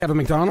Kevin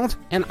McDonald,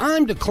 and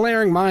I'm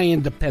declaring my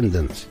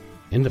independence.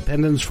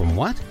 Independence from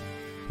what?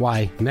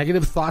 Why,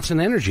 negative thoughts and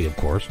energy, of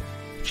course.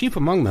 Chief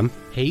among them,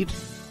 hate,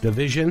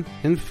 division,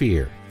 and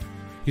fear.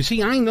 You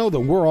see, I know that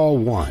we're all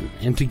one,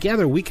 and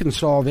together we can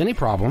solve any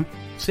problem,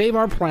 save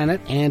our planet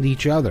and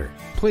each other.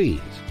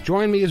 Please,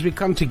 join me as we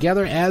come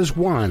together as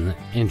one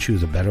and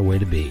choose a better way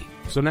to be.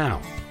 So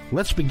now,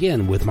 let's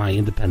begin with my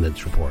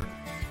Independence Report.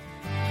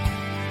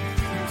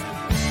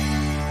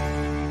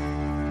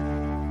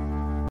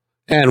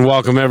 And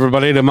welcome,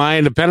 everybody, to my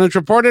Independence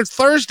Report. It's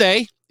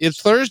Thursday,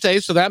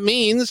 so that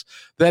means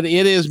that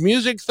it is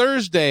Music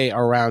Thursday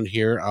around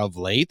here of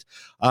late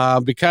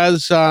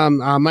because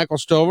Michael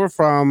Stover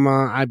from,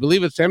 I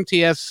believe it's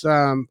MTS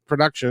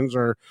Productions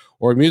or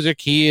Music,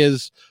 he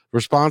is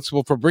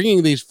responsible for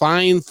bringing these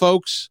fine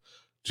folks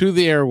to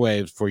the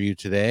airwaves for you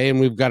today. And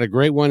we've got a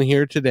great one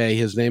here today.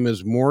 His name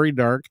is Maury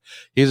Dark.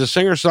 He's a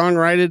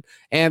singer-songwriter,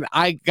 and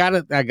I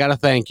gotta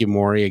thank you,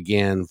 Maury,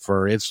 again,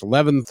 for it's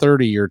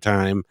 11:30 your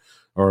time.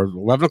 Or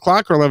 11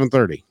 o'clock or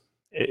 11:30?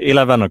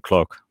 11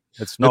 o'clock.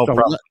 It's no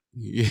problem.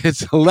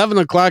 It's 11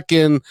 o'clock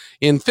in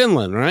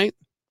Finland, right?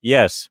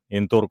 Yes,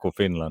 in Turku,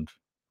 Finland.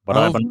 But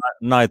I'm a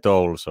night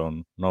owl,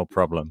 so no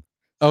problem.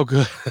 Oh,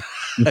 good.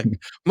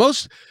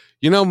 Most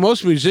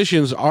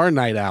musicians are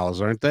night owls,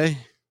 aren't they?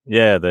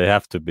 Yeah, they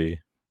have to be.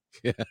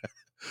 Yeah,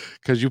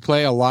 because you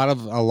play a lot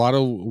of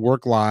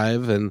work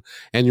live, and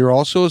you're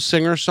also a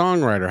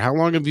singer-songwriter. How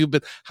long have you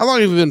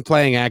been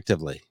playing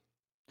actively?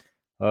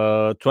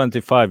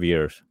 25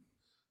 years.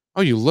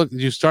 Oh,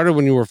 you started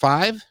when you were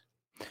 5?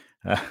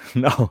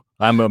 No,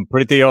 I'm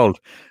pretty old.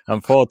 I'm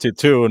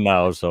 42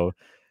 now, so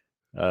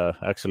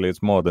actually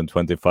it's more than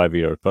 25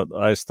 years. But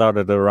I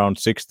started around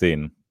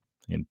 16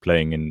 in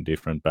playing in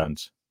different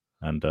bands,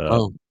 and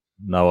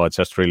now I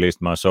just released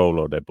my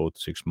solo debut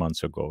 6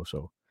 months ago.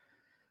 So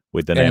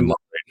with the name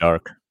Maury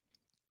Dark.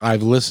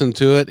 I've listened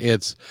to it.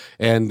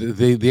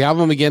 The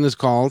album again is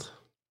called.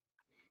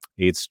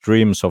 It's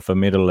Dreams of a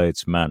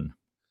Middle-Aged Man.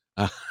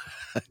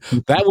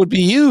 That would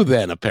be you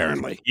then,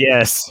 apparently.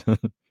 Yes.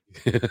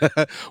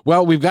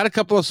 Well, we've got a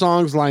couple of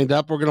songs lined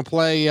up. We're going to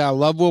play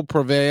Love Will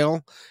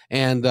Prevail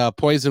and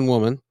Poison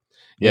Woman.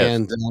 Yes.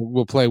 And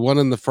we'll play one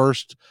in the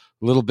first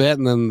little bit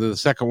and then the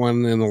second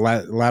one in the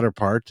latter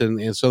part.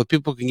 And so that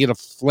people can get a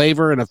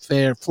flavor and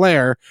a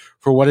flair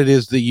for what it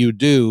is that you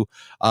do.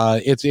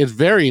 It's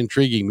very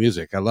intriguing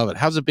music. I love it.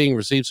 How's it being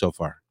received so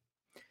far?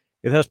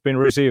 It has been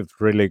received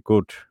really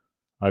good.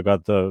 I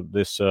got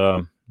this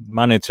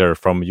manager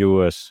from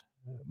US,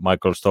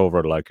 Michael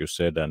Stover, like you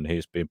said, and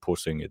he's been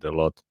pushing it a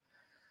lot,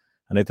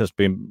 and it has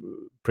been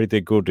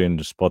pretty good in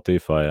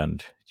Spotify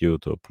and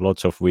YouTube.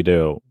 Lots of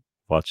video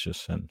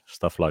watches and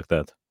stuff like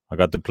that. I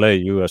got to play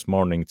US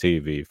morning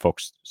TV,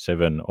 Fox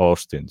 7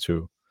 Austin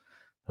too.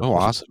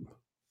 Awesome!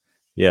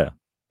 Yeah,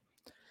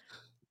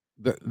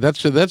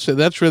 that's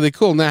really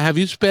cool. Now, have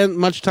you spent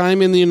much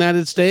time in the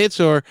United States,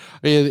 or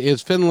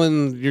is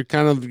Finland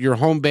your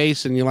home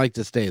base and you like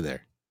to stay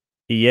there?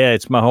 Yeah,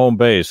 it's my home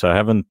base. I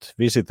haven't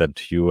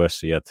visited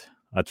US yet.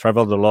 I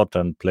traveled a lot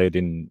and played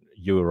in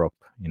Europe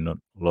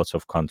in lots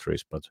of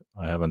countries, but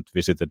I haven't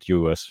visited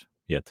US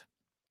yet.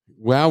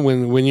 Well,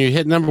 when you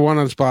hit number 1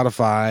 on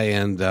Spotify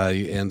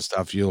and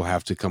stuff, you'll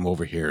have to come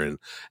over here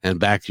and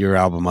back your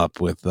album up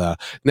with.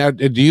 Now,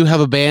 do you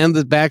have a band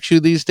that backs you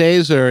these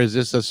days, or is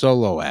this a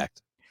solo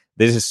act?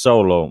 This is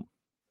solo.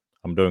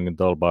 I'm doing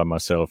it all by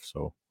myself,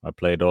 so I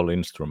played all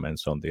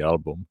instruments on the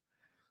album.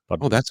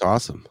 But that's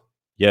awesome.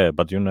 Yeah,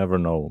 but you never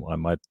know. I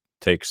might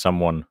take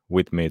someone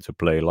with me to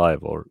play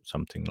live or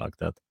something like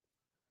that.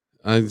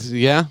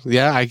 Yeah,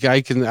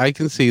 I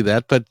can see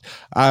that. But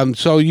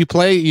so you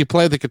play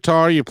the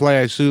guitar, you play,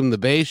 I assume, the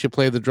bass, you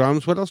play the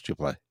drums. What else do you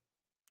play?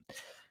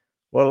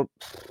 Well,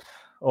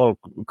 all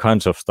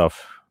kinds of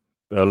stuff.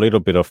 A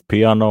little bit of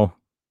piano,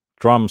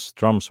 drums.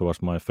 Drums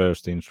was my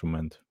first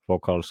instrument.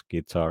 Vocals,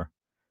 guitar,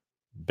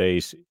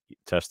 bass,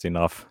 just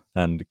enough,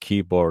 and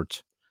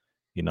keyboards,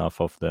 enough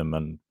of them,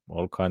 and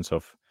all kinds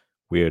of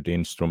weird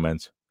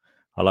instruments.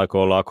 I like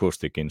all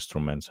acoustic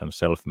instruments and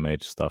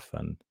self-made stuff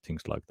and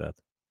things like that.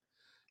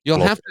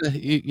 You'll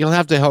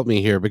have to help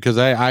me here because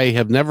I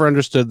have never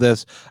understood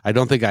this. I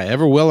don't think I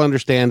ever will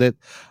understand it.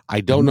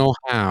 I don't know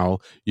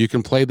how you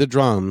can play the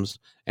drums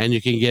and you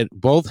can get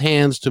both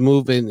hands to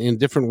move in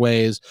different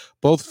ways,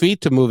 both feet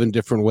to move in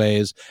different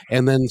ways,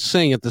 and then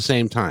sing at the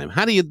same time.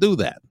 How do you do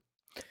that?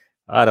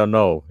 I don't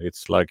know.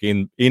 It's like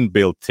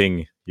inbuilt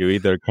thing. You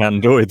either can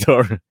do it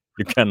or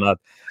you cannot.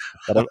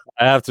 But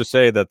I have to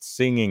say that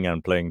singing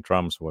and playing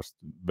drums was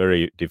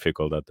very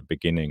difficult at the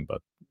beginning,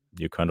 but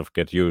you kind of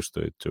get used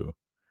to it too.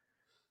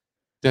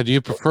 Now, do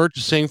you prefer to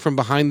sing from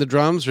behind the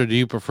drums, or do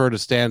you prefer to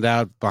stand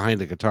out behind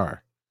the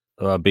guitar?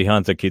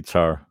 Behind the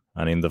guitar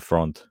and in the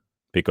front,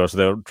 because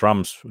the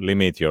drums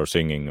limit your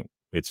singing.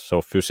 It's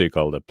so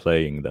physical, the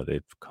playing, that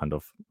it kind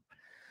of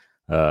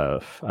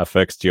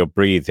affects your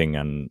breathing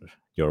and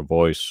your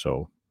voice,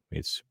 so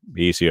it's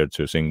easier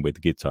to sing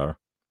with guitar.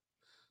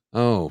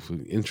 Oh,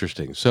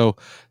 interesting. So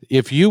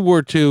if you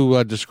were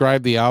to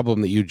describe the album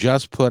that you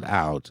just put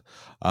out,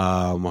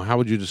 how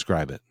would you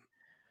describe it?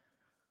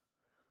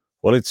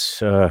 Well, it's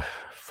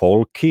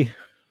folky,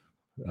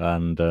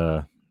 and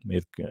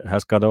it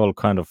has got all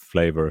kind of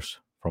flavors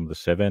from the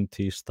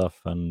 70s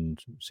stuff and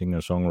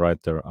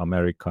singer-songwriter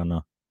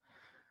Americana,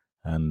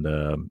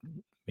 and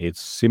it's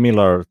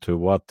similar to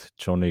what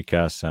Johnny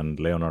Cash and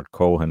Leonard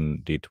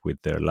Cohen did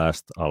with their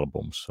last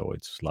albums. So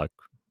it's like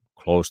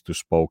close to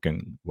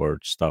spoken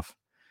word stuff,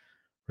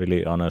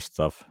 really honest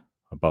stuff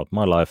about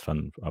my life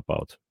and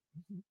about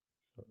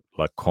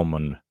like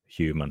common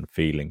human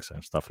feelings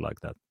and stuff like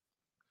that.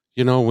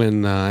 You know,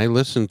 when I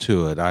listened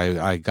to it,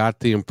 I got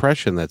the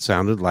impression that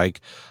sounded like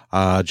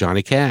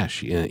Johnny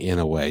Cash in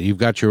a way. You've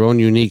got your own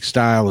unique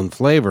style and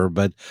flavor,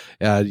 but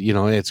you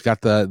know, it's got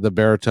the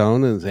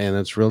baritone and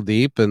it's real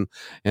deep, and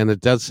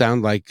it does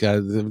sound like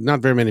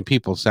not very many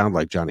people sound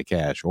like Johnny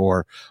Cash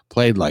or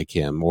played like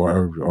him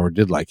or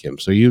did like him.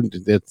 So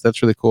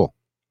that's really cool.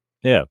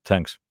 Yeah,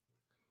 thanks.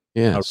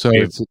 Yeah. So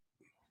it's,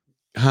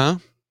 huh?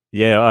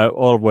 Yeah, I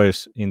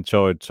always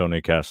enjoyed Johnny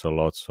Cash a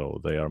lot,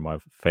 so they are my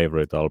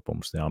favorite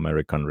albums, the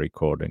American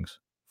recordings,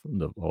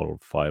 all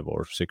 5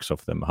 or 6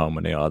 of them. How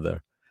many are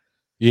there?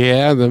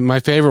 Yeah, my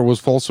favorite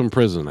was Folsom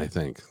Prison, I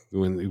think.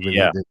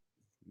 Yeah.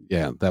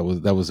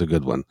 That was a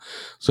good one.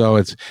 So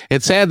it's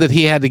sad that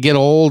he had to get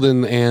old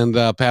and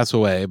pass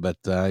away, but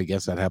I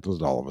guess that happens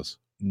to all of us.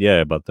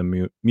 Yeah, but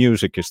the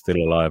music is still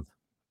alive.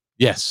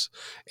 Yes,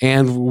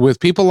 and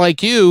with people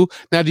like you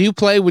now, do you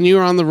play when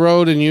you're on the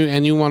road and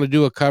you want to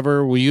do a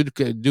cover? Will you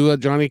do a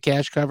Johnny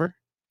Cash cover?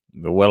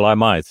 Well, I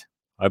might.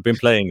 I've been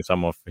playing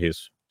some of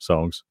his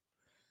songs.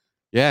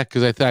 Yeah,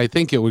 because I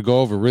think it would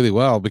go over really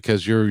well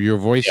because your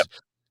voice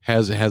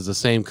has the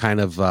same kind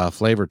of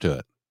flavor to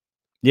it.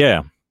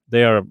 Yeah,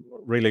 they are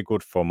really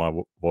good for my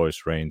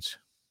voice range.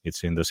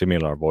 It's in the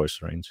similar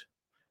voice range.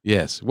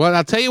 Yes. Well,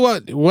 I'll tell you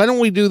what. Why don't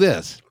we do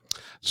this?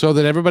 So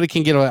that everybody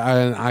can get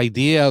an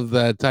idea of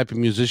the type of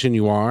musician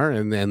you are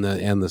and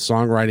the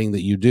songwriting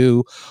that you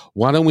do.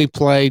 Why don't we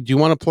play? Do you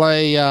want to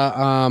play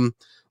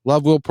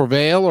Love Will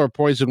Prevail or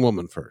Poison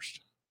Woman first?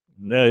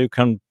 Yeah, you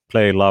can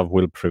play Love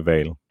Will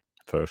Prevail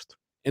first.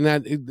 And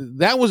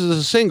that was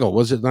a single,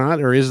 was it not?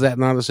 Or is that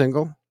not a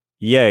single?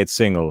 Yeah, it's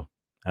single.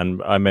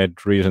 And I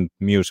made recent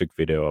music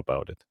video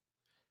about it.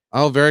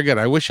 Oh, very good.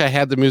 I wish I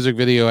had the music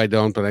video. I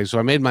don't, but so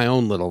I made my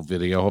own little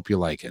video. Hope you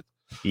like it.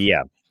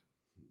 Yeah.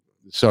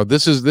 So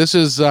this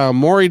is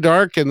Maury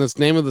Dark, and the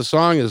name of the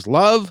song is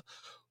Love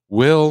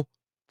Will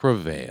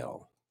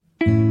Prevail.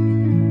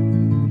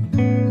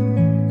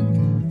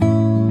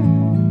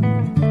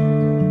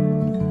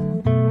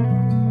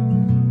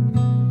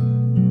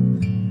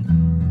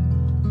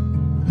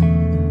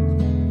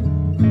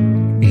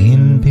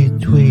 In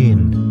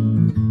between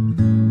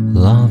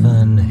love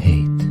and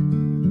hate,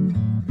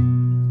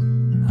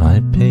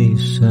 I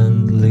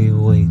patiently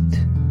wait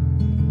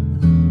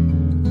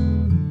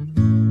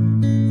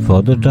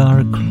for the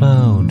dark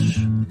clouds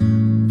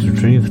to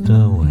drift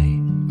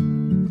away,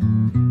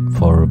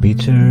 for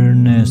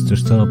bitterness to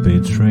stop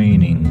its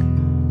raining.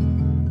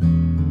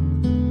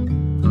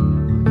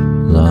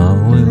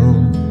 Love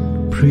will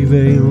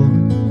prevail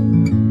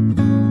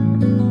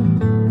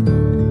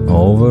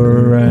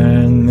over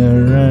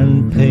anger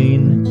and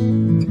pain.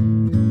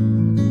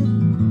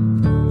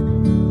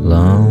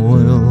 Love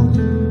will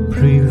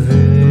prevail.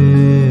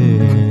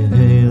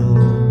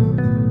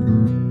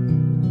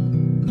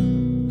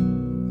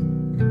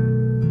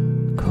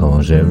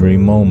 Cause every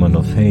moment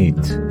of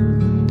hate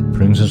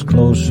brings us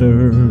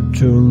closer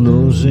to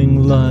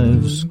losing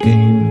life's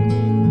game.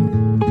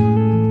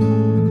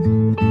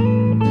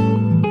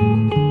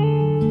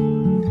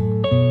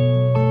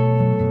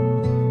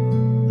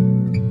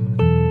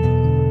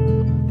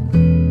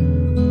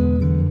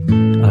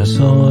 I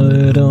saw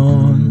it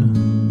on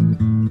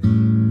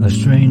a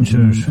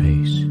stranger's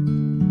face.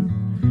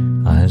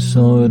 I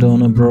saw it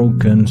on a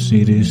broken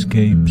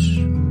cityscapes.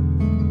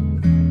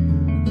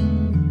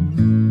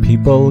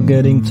 People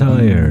getting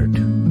tired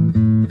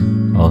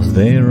of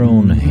their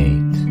own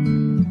hate,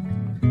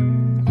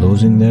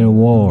 losing their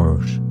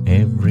wars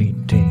every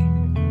day.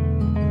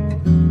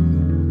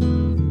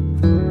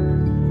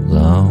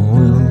 Love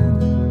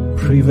will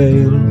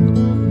prevail,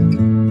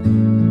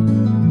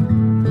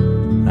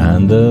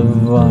 and the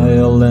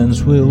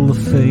violence will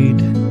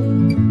fade.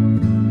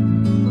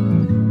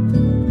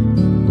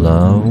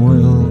 Love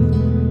will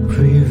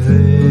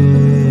prevail.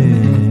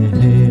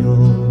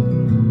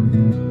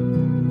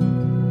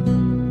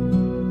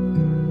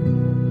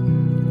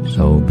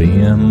 So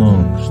be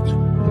amongst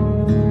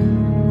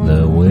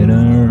the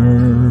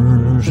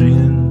winners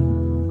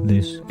in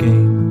this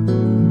game.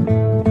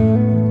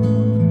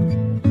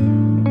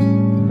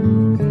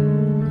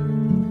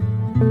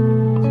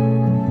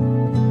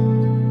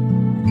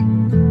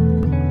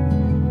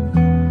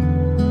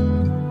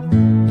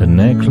 The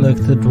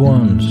neglected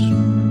ones,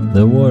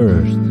 the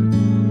worst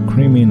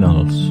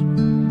criminals,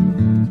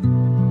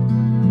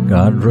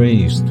 got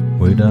raised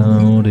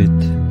without it.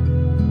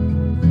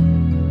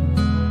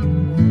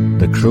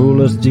 The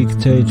cruelest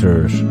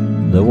dictators,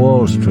 the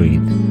Wall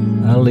Street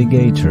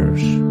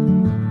alligators,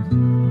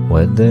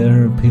 wet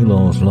their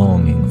pillows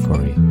longing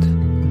for it.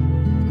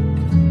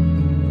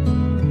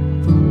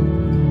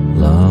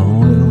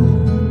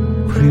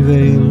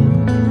 prevail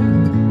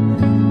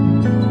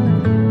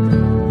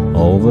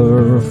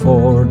over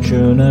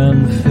fortune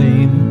and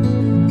fame.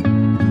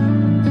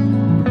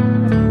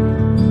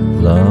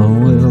 Love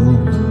will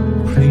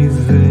prevail.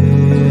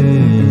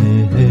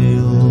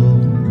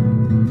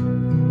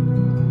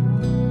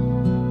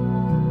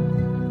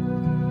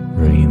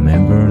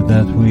 Remember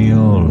that we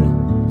all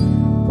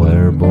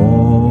were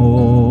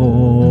born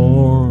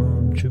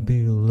to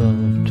be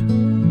loved.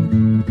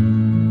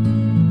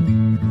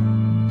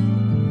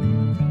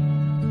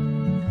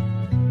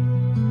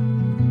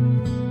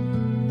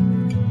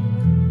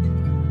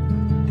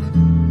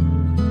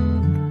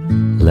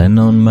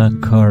 Lennon,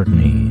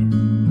 McCartney,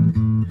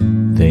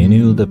 they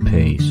knew the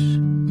pace.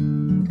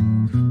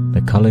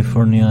 The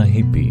California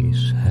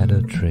hippies had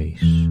a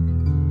trace.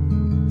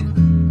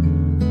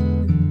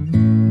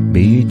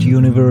 Be it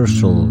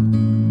universal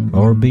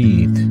or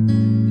be it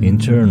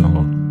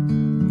internal,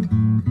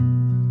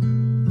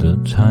 the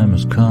time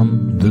has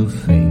come to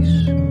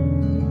face.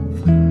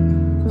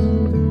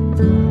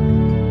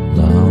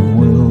 Love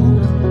will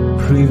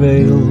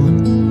prevail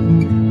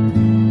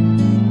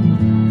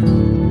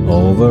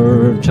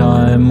over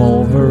time,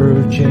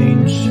 over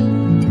change.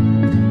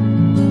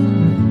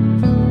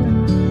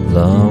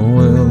 Love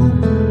will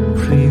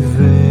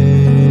prevail.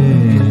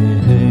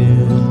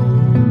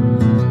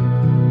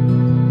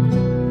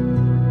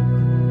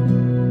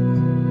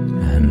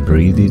 And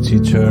breathe its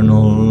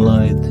eternal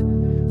light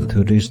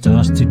to these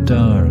dusty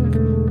dark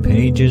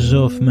pages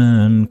of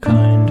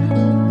mankind.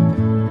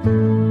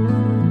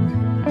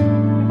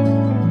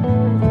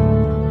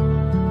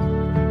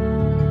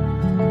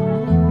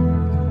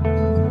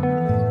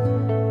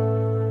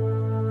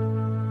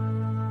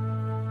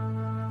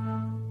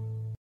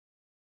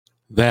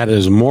 That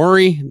is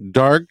Maury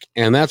Dark,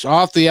 and that's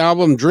off the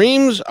album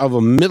Dreams of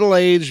a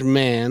Middle-Aged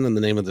Man, and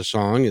the name of the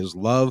song is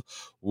Love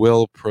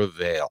Will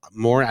Prevail.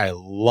 Maury, I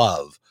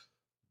love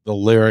the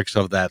lyrics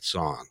of that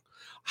song.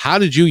 How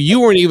did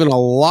you weren't even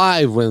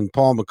alive when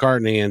Paul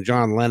McCartney and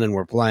John Lennon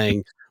were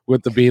playing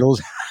with the Beatles.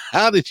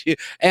 How did you,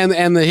 and the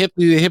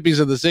hippies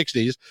of the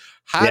 60s,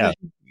 how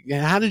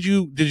did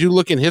you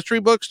look in history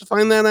books to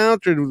find that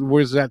out, or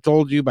was that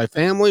told you by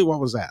family?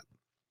 What was that?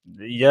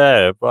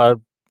 Yeah,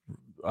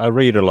 I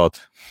read a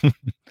lot and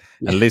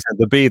listen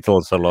to the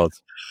Beatles a lot.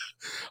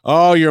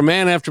 Oh, you're a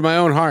man after my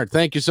own heart.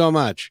 Thank you so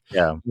much.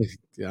 Yeah.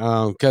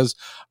 Because,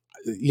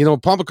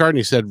 Paul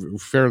McCartney said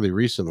fairly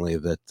recently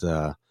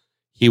that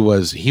he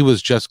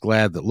was just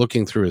glad that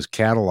looking through his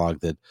catalog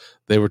that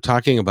they were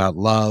talking about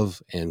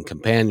love and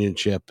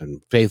companionship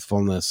and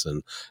faithfulness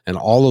and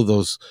all of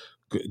those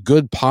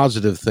good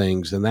positive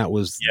things, and that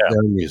was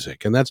their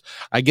music. And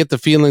I get the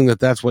feeling that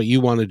that's what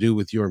you want to do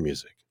with your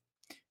music.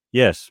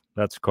 Yes,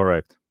 that's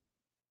correct.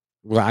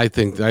 Well, I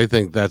think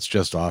that's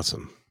just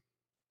awesome.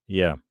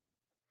 Yeah.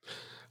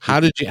 Where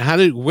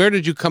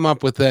did you come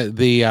up with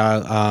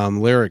the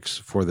lyrics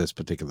for this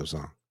particular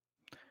song?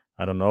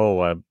 I don't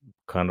know. I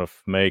kind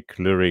of make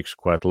lyrics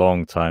quite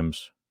long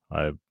times.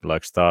 I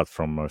start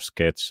from a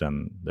sketch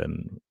and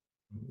then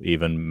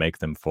even make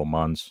them for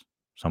months,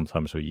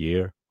 sometimes a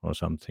year or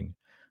something.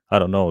 I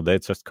don't know. They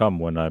just come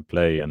when I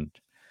play and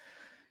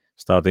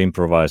start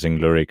improvising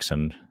lyrics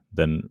and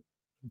then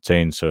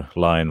change a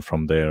line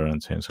from there and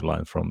change a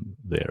line from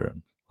there.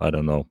 I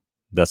don't know.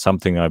 That's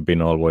something I've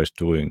been always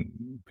doing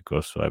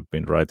because I've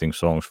been writing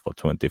songs for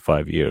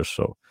 25 years.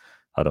 So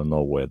I don't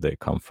know where they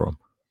come from.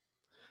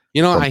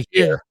 I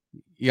hear,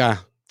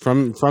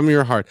 from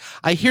your heart.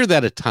 I hear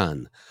that a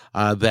ton.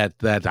 That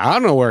I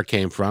don't know where it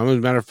came from. As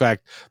a matter of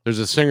fact, there's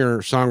a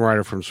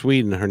singer-songwriter from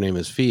Sweden. Her name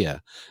is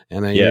Fia,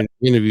 and I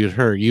interviewed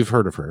her. You've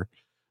heard of her?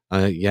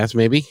 Yes,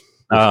 maybe.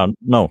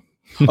 No.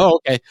 Oh,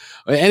 okay.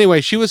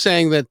 Anyway, she was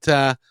saying that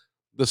the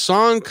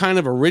song kind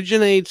of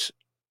originates.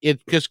 It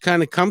just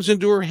kind of comes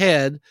into her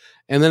head,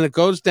 and then it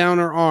goes down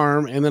her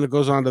arm, and then it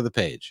goes onto the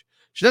page.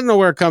 She doesn't know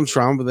where it comes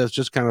from, but that's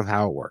just kind of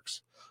how it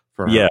works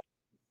for her.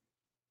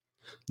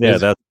 Yeah,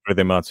 that's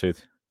pretty much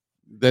it.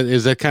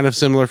 Is that kind of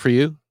similar for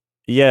you?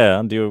 Yeah,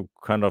 and you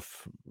kind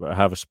of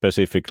have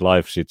specific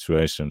life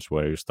situations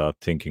where you start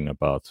thinking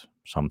about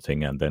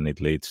something, and then it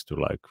leads to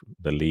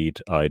the lead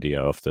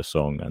idea of the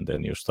song, and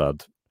then you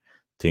start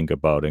thinking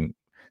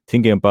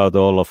about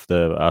all of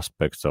the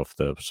aspects of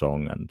the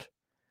song, and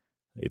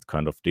it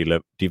kind of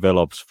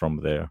develops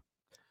from there.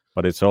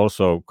 But it's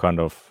also kind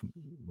of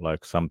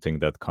like something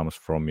that comes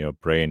from your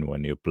brain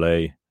when you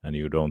play, and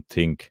you don't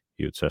think,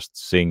 you just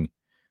sing,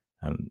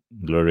 and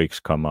lyrics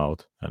come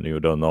out, and you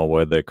don't know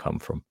where they come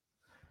from.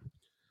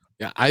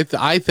 Yeah,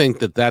 I think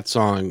that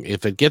song,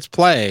 if it gets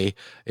play,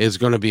 is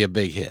going to be a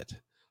big hit.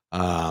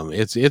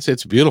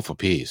 It's a beautiful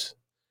piece.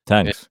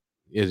 Thanks.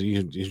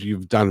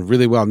 You've done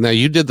really well. Now,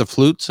 you did the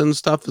flutes and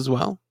stuff as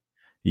well?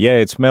 Yeah,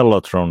 it's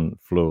Mellotron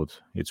flute.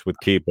 It's with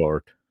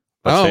keyboard.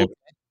 But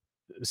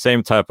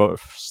same type of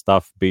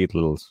stuff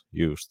Beatles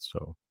used.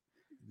 So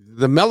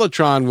the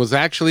Mellotron was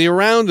actually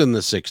around in the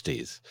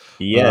 60s.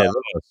 Yeah,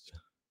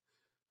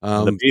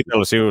 the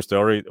Beatles used the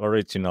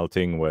original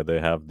thing where they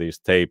have these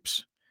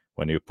tapes.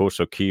 When you push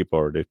a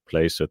keyboard, it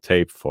plays a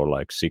tape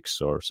for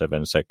 6 or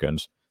 7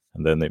 seconds,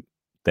 and then they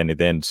then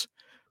it ends.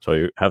 So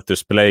you have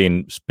to play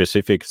in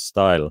specific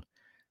style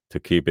to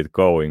keep it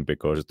going,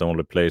 because it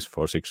only plays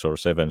for 6 or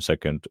 7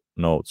 second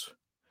notes.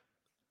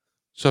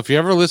 So if you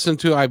ever listen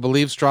to, I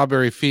believe,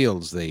 Strawberry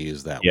Fields, they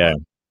use that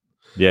one.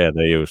 Yeah,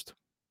 they used.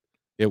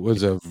 It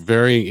was a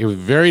very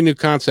new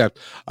concept.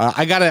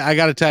 I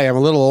gotta tell you, I'm a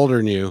little older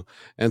than you,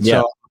 and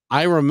so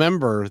I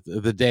remember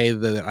the day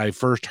that I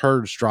first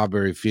heard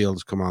Strawberry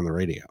Fields come on the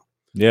radio.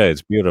 Yeah,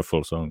 it's a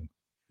beautiful song.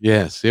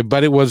 Yes,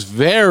 but it was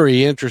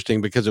very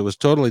interesting because it was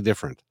totally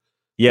different.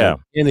 Yeah,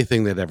 than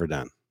anything they'd ever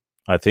done.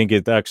 I think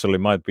it actually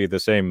might be the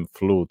same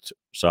flute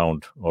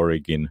sound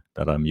origin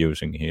that I'm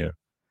using here.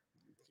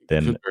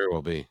 Then Could very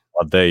well be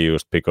what they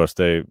used, because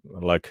they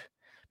like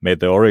made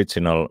the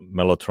original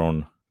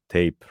Mellotron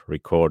tape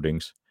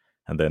recordings,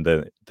 and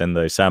then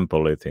they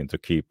sample it into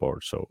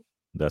keyboard. So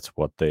that's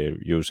what they're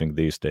using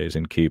these days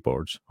in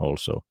keyboards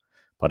also.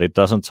 But it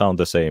doesn't sound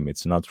the same.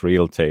 It's not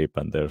real tape,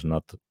 and there's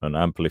not an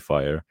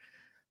amplifier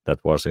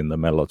that was in the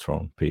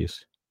Mellotron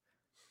piece.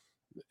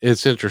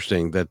 It's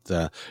interesting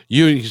that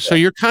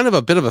you're kind of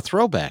a bit of a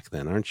throwback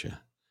then, aren't you?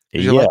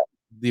 You like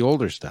the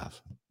older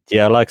stuff.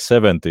 Yeah, I like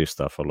 70s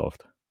stuff a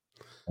lot,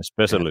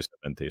 especially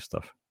 70s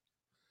stuff.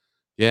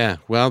 Yeah,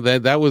 well,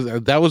 that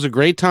was a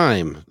great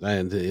time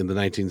in the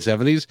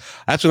 1970s.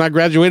 That's when I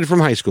graduated from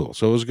high school,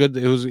 so it was good.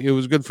 It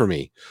was good for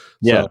me.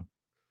 Yeah.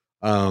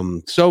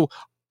 So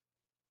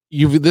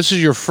this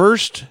is your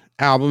first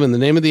album, and the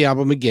name of the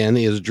album again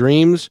is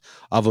 "Dreams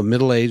of a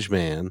Middle-Aged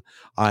Man."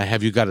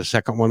 Have you got a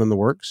second one in the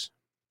works?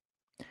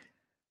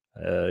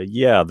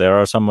 Yeah, there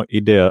are some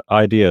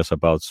ideas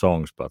about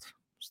songs, but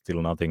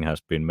still nothing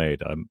has been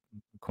made. I'm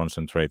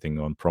concentrating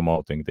on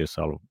promoting this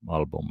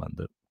album, and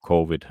the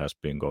COVID has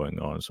been going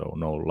on, so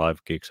no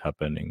live gigs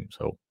happening.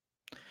 So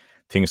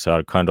things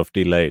are kind of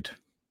delayed.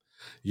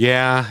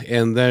 Yeah,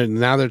 and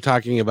now they're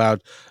talking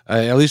about,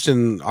 at least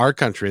in our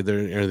country, in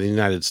the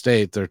United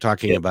States, they're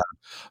talking about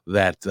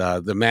that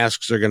the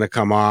masks are going to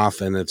come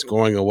off and it's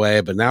going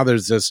away. But now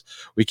there's this,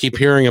 we keep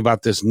hearing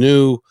about this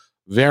new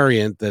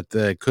variant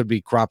that could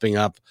be cropping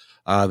up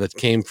that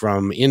came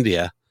from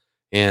India.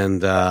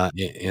 And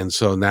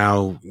so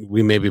now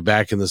we may be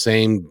back in the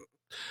same,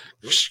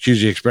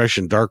 excuse the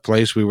expression, dark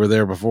place we were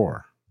there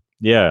before.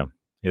 Yeah,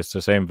 it's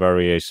the same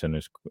variation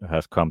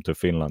has come to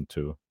Finland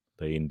too,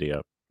 the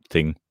India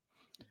thing.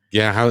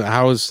 Yeah,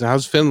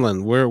 how's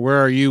Finland? Where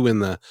are you in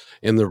the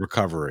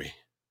recovery?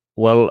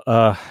 Well,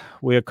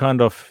 we are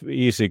kind of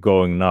easy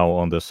going now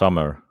on the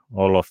summer.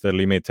 All of the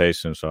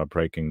limitations are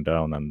breaking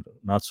down, and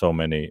not so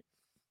many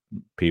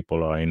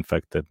people are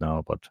infected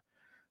now. But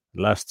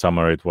last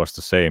summer it was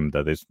the same,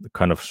 that it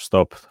kind of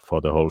stopped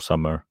for the whole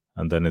summer,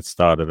 and then it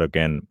started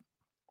again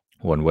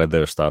when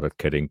weather started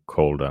getting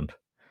cold and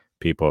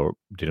people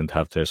didn't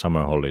have their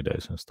summer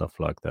holidays and stuff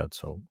like that.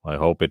 So I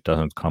hope it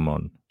doesn't come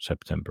on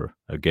September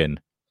again.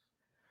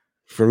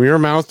 From your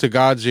mouth to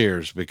God's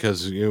ears,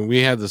 because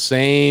we have the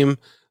same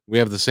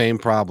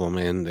problem,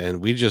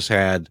 and we just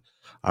had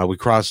we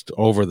crossed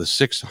over the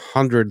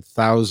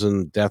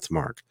 600,000 death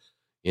mark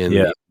in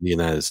the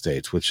United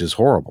States, which is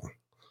horrible.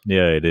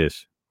 Yeah, it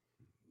is.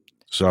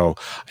 So,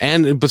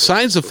 and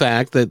besides the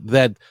fact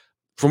that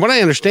from what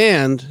I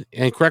understand,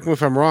 and correct me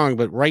if I'm wrong,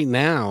 but right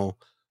now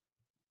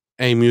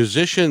a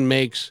musician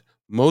makes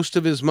most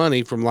of his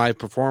money from live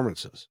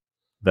performances.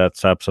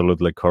 That's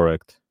absolutely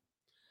correct.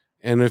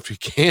 And if you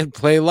can't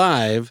play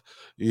live,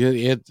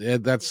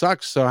 that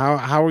sucks. So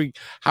how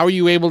are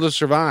you able to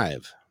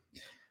survive?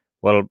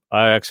 Well,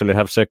 I actually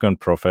have second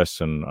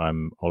profession.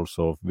 I'm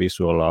also a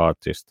visual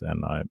artist,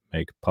 and I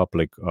make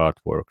public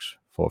artworks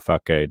for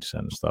facades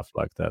and stuff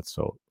like that.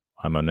 So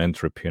I'm an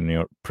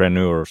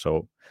entrepreneur.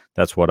 So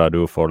that's what I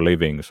do for a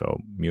living. So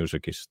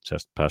music is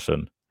just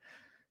passion.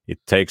 It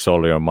takes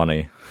all your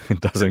money. It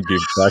doesn't give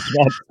back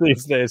much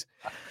these days.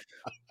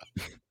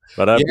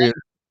 But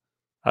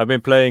I've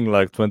been playing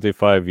like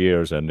 25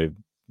 years, and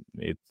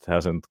it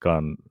hasn't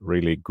gone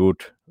really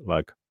good,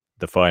 like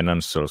the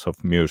financials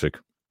of music.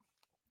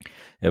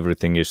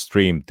 Everything is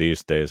streamed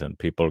these days, and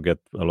people get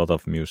a lot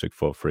of music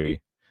for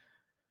free.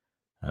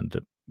 And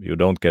you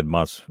don't get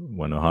much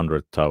when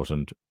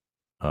 100,000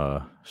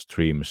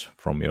 streams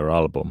from your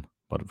album.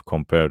 But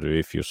compared to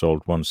if you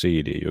sold one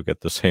CD, you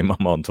get the same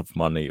amount of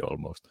money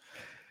almost,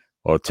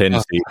 or 10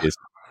 CDs.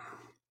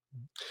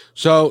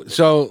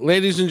 So,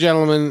 ladies and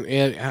gentlemen,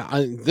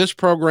 this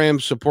program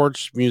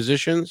supports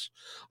musicians.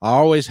 I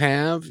always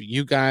have.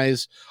 You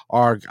guys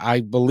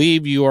I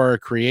believe you are a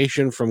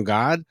creation from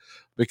God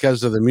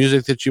because of the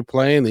music that you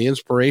play and the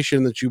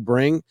inspiration that you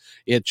bring.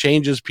 It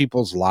changes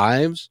people's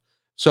lives.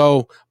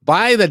 So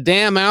buy the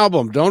damn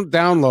album. Don't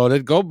download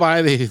it. Go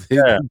buy the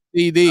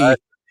CD. I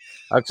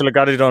actually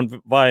got it on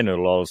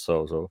vinyl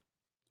also. So.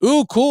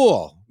 Ooh,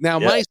 cool. Now,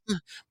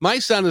 my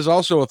son is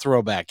also a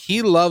throwback.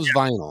 He loves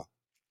vinyl.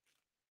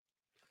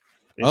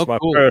 It's my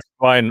first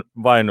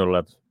vinyl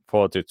at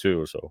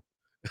 42, so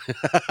it's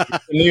a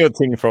new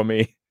thing for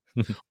me.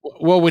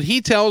 Well, what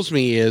he tells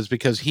me is,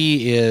 because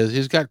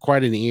he's got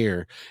quite an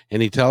ear,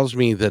 and he tells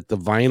me that the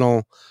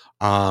vinyl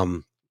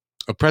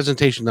a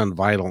presentation on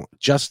vinyl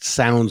just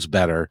sounds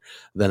better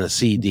than a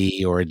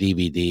CD or a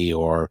DVD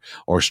or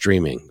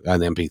streaming on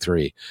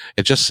MP3.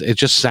 It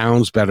just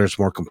sounds better. It's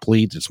more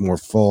complete. It's more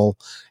full.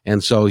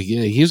 And so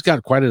he's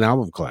got quite an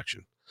album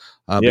collection.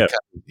 Because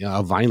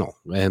of vinyl.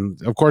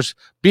 And of course,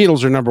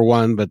 Beatles are number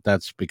one, but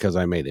that's because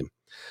I made him.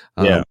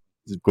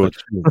 Good.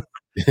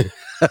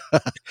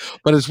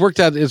 But it's worked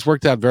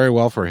out very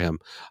well for him.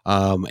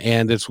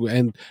 And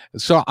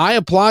so I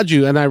applaud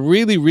you, and I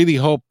really, really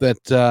hope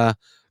that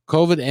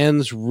COVID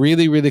ends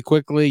really, really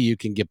quickly. You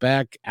can get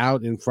back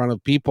out in front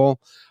of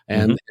people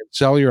and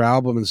sell your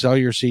album and sell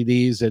your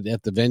CDs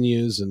at the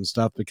venues and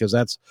stuff, because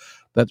that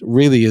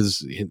really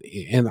is.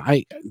 And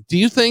do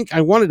you think,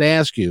 I wanted to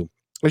ask you,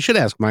 I should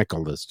ask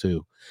Michael this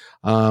too.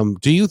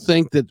 Do you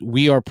think that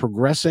we are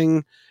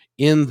progressing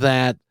in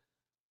that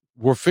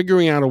we're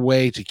figuring out a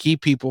way to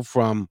keep people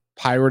from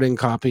pirating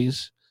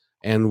copies,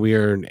 and we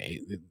are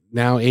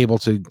now able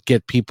to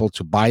get people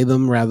to buy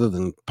them rather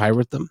than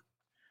pirate them?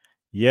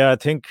 Yeah, I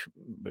think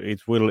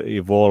it will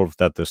evolve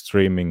that the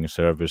streaming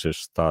services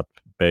start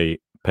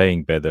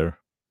paying better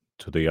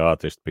to the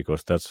artist,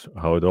 because that's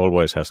how it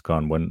always has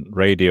gone. When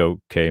radio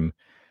came,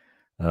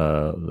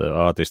 the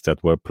artists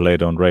that were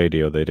played on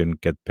radio, they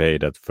didn't get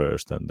paid at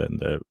first, and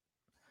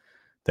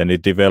then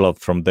it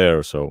developed from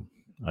there. So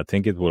I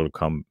think it will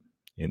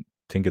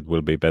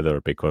be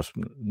better, because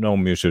no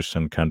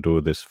musician can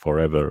do this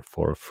forever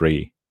for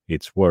free.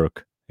 It's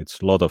work. It's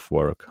a lot of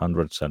work,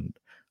 hundreds and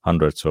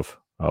hundreds of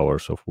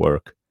hours of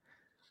work,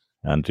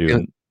 and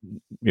you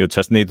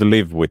just need to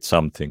live with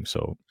something.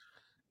 So,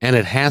 and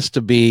it has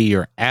to be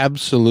your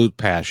absolute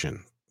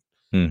passion.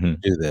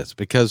 Do this,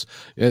 because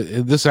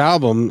this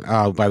album,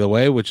 by the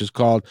way, which is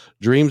called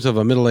Dreams of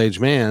a Middle-Aged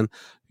Man,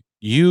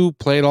 you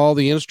played all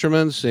the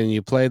instruments and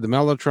you played the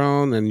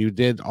mellotron and you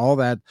did all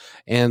that,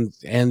 and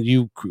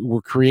you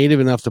were creative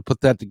enough to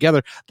put that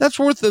together.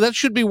 That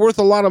should be worth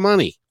a lot of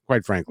money,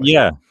 quite frankly.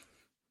 Yeah,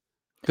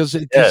 because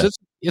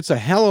it's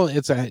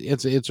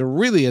a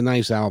really a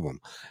nice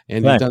album,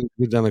 and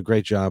you've done a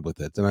great job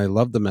with it, and I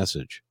love the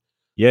message.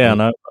 Yeah,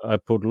 and I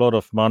put a lot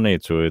of money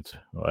to it.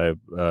 I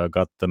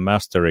got the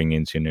mastering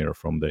engineer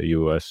from the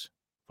US,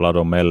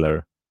 Vlado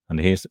Meller, and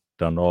he's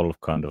done all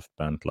kind of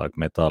bands like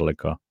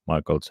Metallica,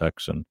 Michael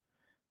Jackson,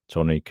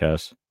 Johnny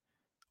Cash,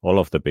 all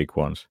of the big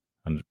ones.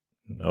 And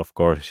of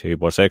course, he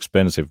was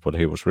expensive, but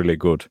he was really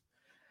good.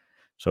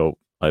 So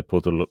I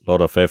put a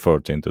lot of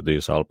effort into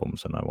these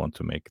albums, and I want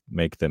to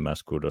make them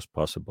as good as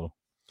possible.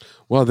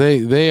 Well,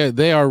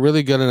 they are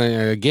really good.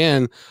 And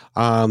again,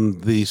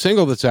 the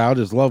single that's out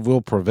is "Love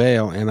Will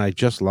Prevail," and I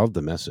just love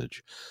the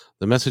message.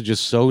 The message is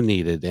so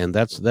needed, and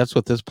that's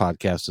what this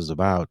podcast is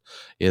about.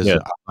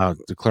 About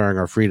declaring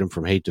our freedom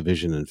from hate,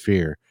 division, and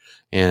fear,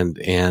 and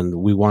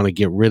we want to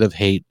get rid of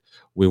hate.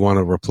 We want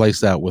to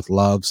replace that with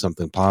love,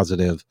 something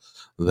positive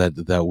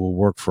that will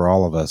work for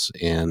all of us.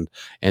 And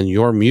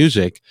your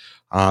music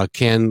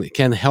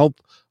can help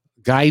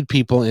guide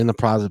people in a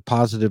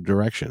positive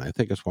direction. I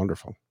think it's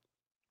wonderful.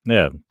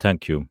 Yeah,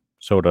 thank you.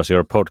 So does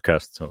your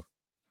podcast. So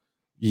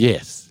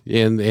yes,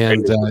 and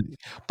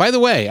by the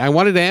way, I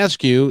wanted to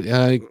ask you: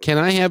 can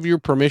I have your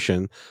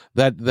permission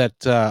that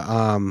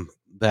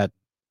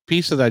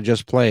piece that I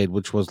just played,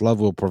 which was "Love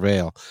Will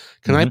Prevail"?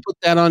 Can I put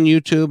that on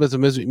YouTube as a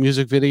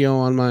music video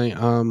on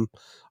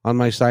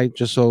my site?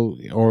 Just so,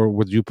 or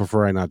would you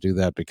prefer I not do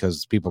that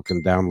because people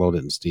can download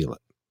it and steal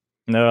it?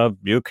 No,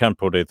 you can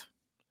put it.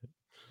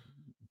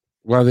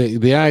 Well,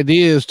 the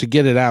idea is to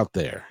get it out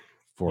there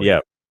for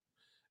you.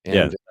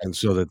 And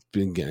so that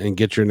and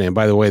get your name.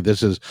 By the way,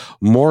 this is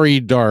Maury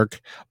Dark.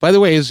 By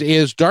the way,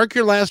 is Dark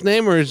your last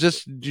name, or is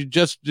this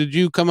did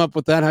you come up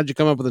with that? How'd you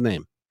come up with the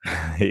name?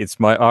 It's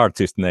my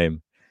artist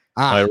name.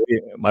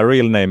 My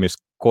real name is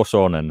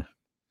Kosonen.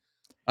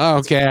 Oh,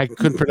 okay. I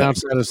couldn't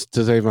pronounce that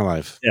to save my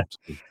life.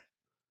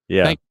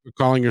 Yeah. Thank you for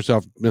calling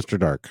yourself Mr.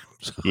 Dark.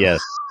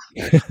 Yes.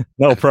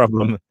 No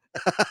problem.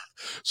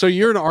 So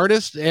you're an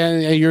artist,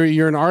 and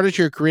you're an artist.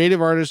 You're a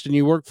creative artist, and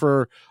you work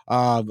for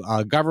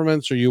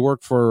governments, or you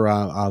work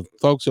for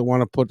folks that want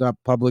to put up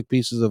public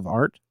pieces of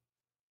art.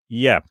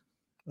 Yeah,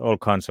 all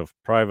kinds of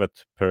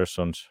private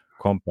persons,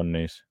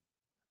 companies,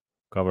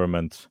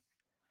 governments,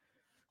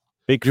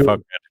 big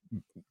fucking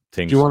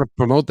things. Do you want to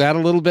promote that a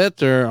little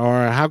bit, or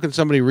how can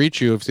somebody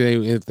reach you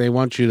if they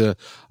want you to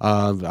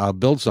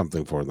build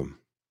something for them?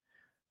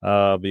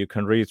 You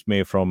can reach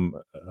me from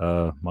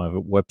my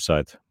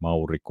website,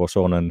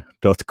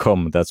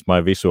 maurikosonen.com. That's my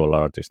visual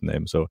artist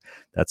name. So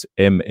that's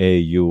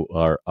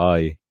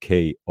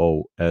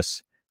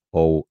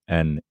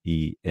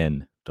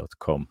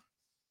MAURIKOSONEN.com.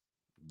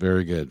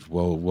 Very good.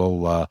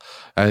 Well,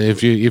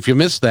 if you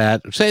missed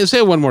that, say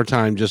it one more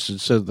time, just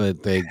so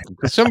that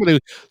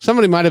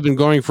somebody might have been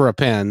going for a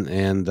pen,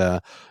 and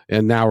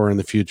now we're in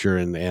the future,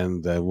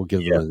 and we'll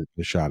give them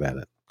a shot at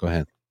it. Go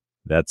ahead.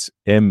 That's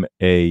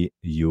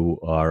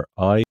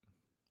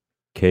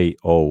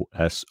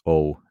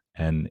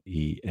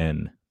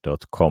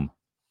MAURIKOSONEN.com.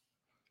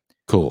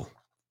 Cool.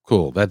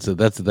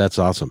 That's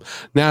awesome.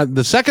 Now,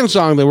 the second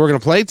song that we're going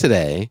to play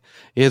today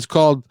is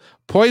called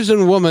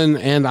Poison Woman,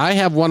 and I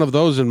have one of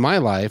those in my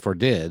life, or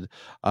did.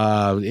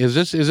 Is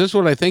this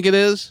what I think it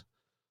is?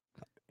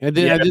 I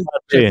didn't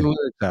check the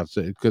lyrics out,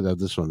 so it could have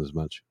this one as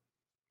much.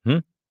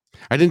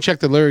 I didn't check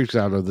the lyrics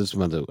out of this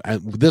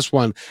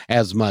one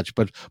as much,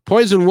 but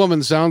Poison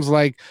Woman sounds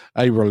like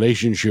a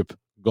relationship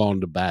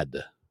gone to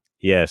bad.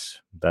 Yes,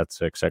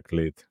 that's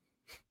exactly it.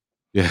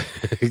 Yeah.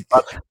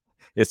 But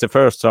it's the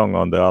first song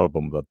on the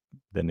album, but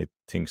then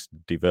things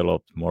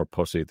developed more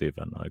positive,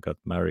 and I got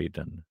married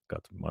and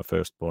got my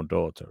firstborn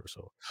daughter.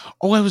 So,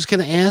 I was going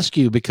to ask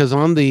you, because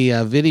on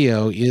the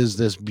video is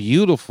this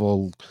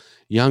beautiful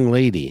young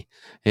lady,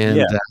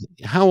 and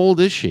how old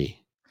is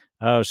she?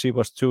 She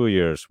was 2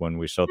 years when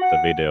we shot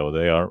the video.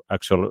 They are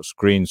actual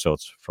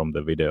screenshots from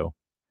the video.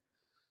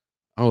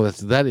 Oh,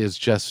 she's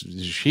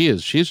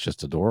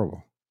just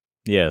adorable.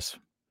 Yes,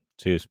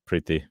 she's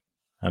pretty.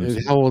 And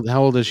how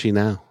old is she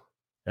now?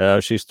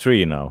 She's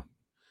 3 now.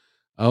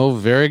 Oh,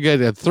 very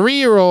good. A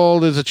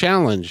 3-year-old is a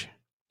challenge.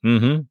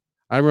 Mm-hmm.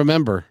 I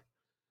remember.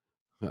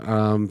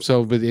 But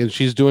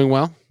she's doing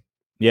well?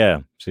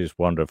 Yeah, she's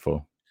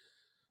wonderful.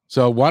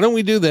 So why don't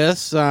we do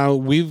this?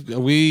 Let's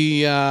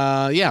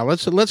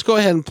go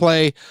ahead and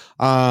play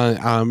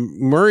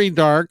Murray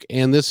Dark,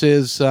 and this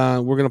is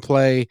we're going to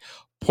play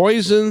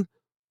Poison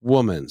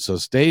Woman. So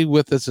stay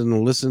with us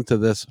and listen to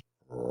this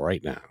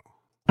right now.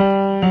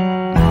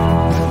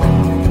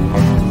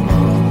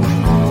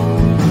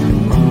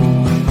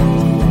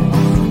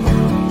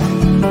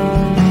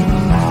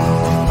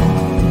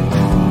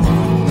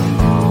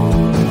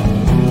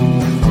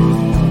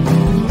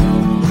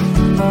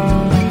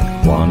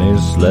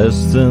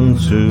 Less than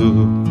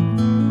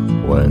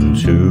 2 when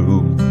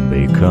 2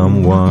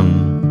 become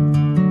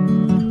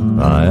 1.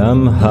 I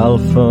am half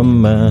a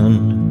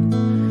man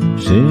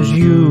since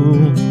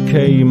you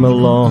came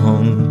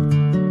along.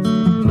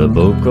 The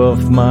book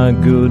of my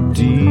good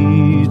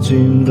deeds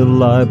in the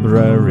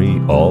library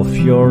of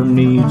your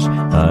needs.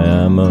 I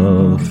am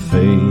a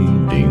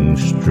fading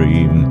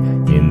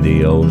stream in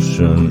the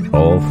ocean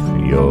of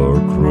your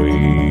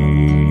dreams.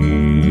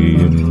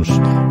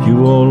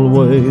 You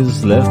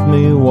always left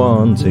me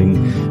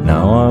wanting,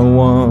 now I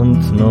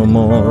want no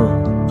more.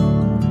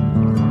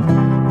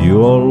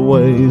 You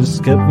always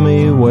kept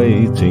me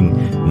waiting,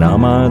 now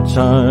my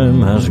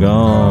time has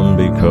gone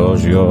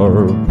because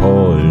you're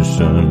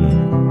poison.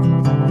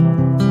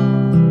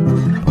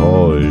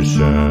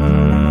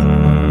 Poison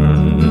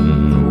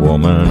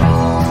woman.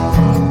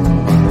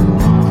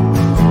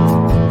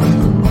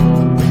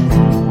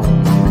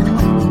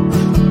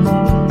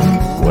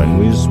 When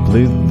we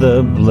split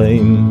the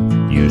blame,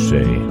 you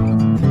say,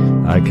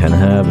 I can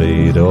have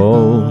it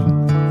all.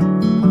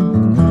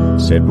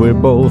 Said we're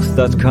both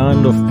that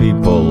kind of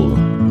people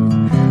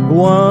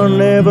who are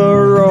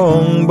never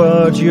wrong,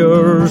 but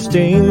your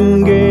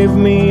sting gave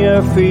me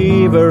a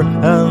fever,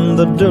 and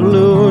the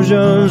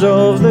delusions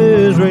of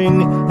this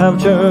ring have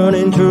turned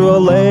into a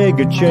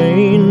leg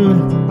chain,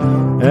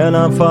 and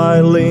I'm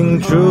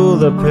filing through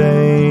the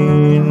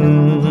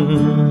pain.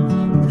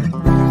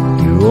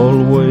 You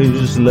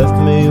always left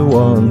me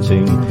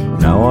wanting,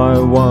 now I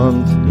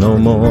want no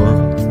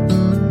more.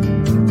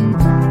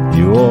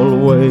 You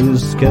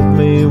always kept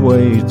me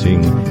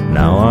waiting,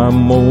 now I'm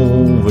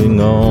moving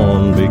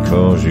on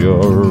because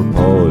you're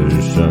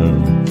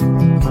poison.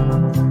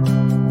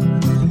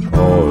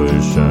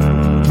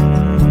 Poison.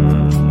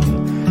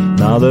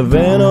 Now the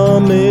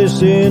venom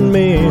is in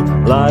me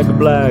like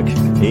black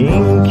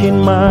ink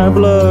in my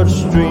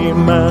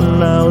bloodstream, and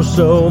now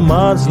so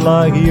much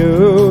like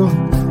you,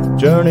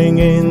 turning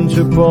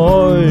into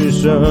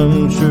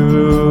poison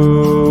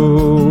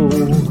too.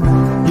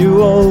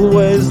 You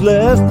always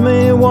left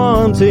me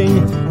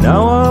wanting,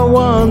 now I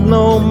want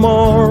no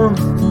more.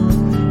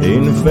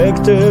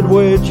 Infected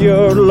with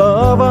your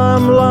love,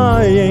 I'm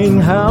lying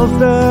half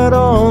dead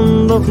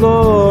on the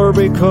floor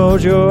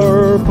because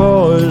you're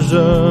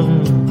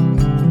poison.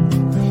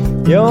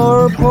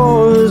 You're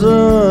poison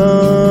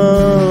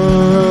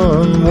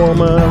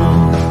woman.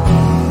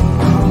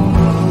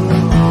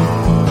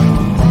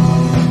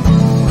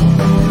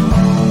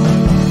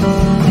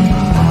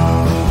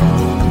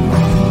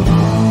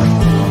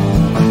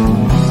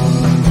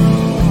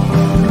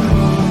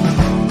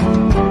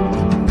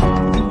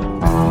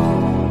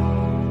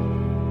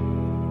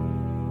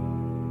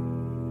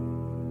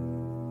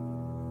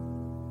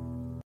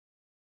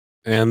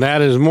 And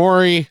that is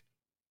Maury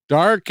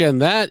Dark,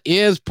 and that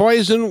is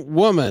Poison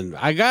Woman.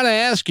 I got to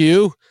ask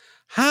you,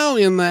 how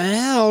in the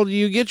hell do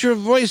you get your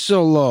voice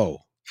so low?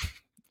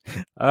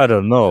 I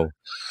don't know.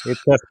 It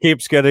just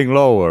keeps getting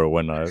lower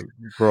when I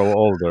grow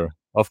older.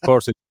 Of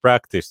course, it's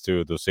practice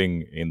to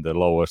sing in the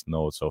lowest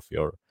notes of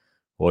your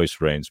voice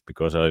range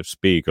because I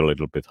speak a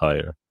little bit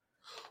higher.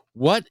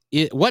 What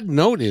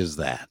note is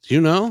that? Do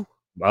you know?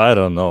 I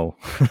don't know.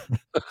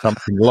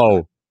 Something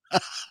low.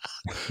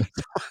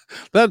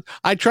 That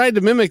I tried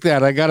to mimic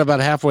that. I got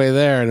about halfway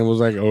there, and it was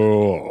like,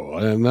 oh,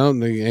 and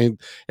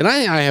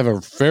I have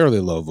a fairly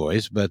low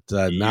voice, but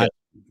not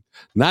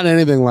not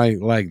anything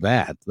like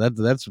that.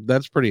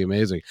 That's pretty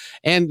amazing.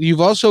 And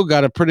you've also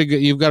got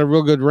you've got a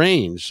real good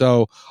range.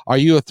 So are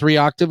you a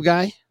 3-octave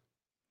guy?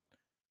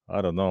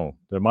 I don't know.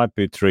 There might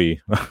be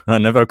 3. I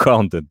never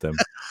counted them.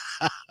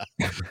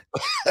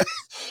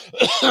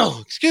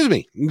 Excuse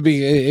me.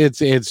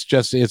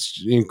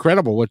 It's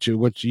incredible what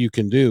you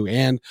can do.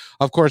 And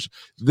of course,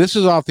 this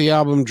is off the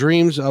album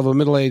Dreams of a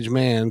Middle-Aged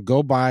Man.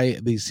 Go buy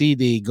the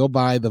CD, go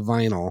buy the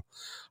vinyl.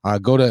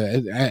 Go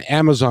to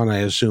Amazon, I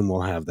assume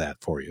will have that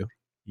for you.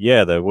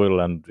 Yeah, they will,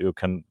 and you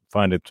can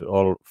find it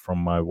all from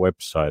my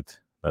website.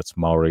 That's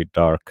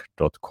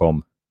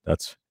mauridark.com.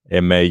 That's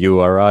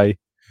MAURIDARK.com.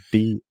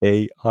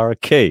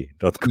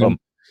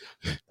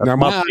 Now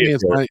my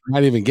audience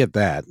might even get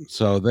that,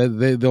 so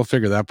they'll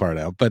figure that part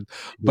out. But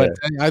yeah.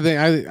 I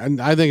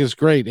think it's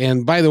great.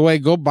 And by the way,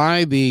 go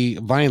buy the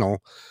vinyl.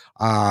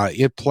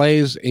 It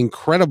plays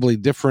incredibly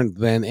different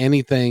than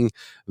anything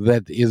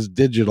that is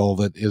digital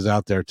that is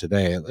out there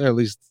today. At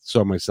least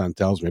so my son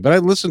tells me. But I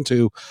listen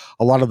to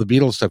a lot of the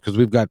Beatles stuff because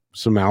we've got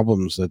some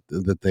albums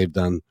that they've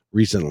done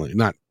recently,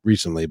 not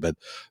recently, but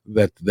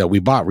that we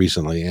bought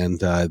recently, and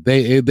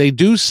they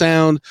do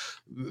sound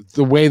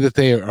the way that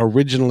they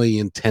originally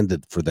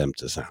intended for them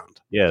to sound.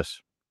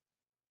 Yes.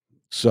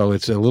 So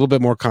it's a little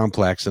bit more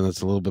complex, and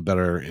it's a little bit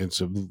better.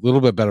 It's a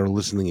little bit better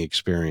listening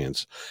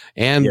experience.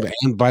 And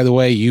and by the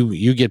way,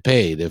 you get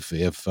paid if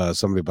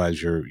somebody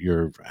buys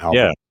your album.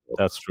 Yeah,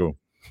 that's true.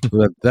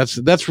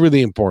 That's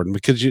really important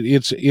because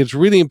it's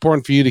really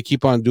important for you to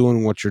keep on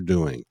doing what you're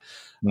doing.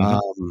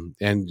 Mm-hmm.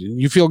 And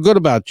you feel good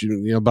about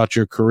about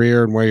your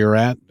career and where you're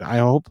at, I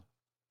hope.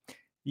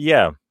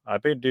 Yeah,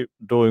 I've been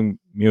doing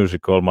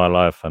music all my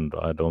life, and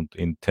I don't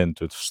intend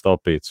to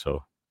stop it.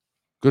 So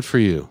good for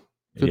you.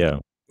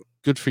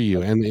 Good for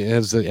you. And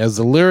as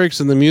the lyrics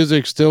and the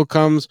music still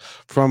comes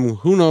from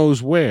who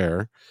knows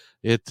where,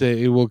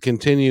 it will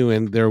continue,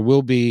 and there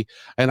will be.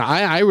 And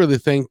I really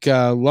think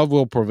 "Love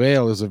Will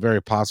Prevail" is a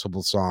very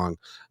possible song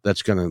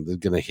that's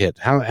gonna hit.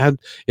 How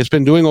it's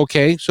been doing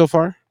okay so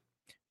far?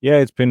 Yeah,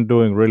 it's been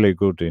doing really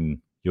good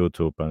in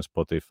YouTube and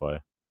Spotify.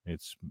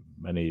 It's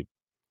many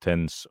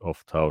tens of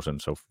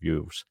thousands of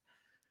views.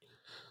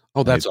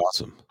 Oh, that's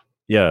awesome.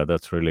 Yeah,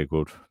 that's really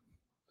good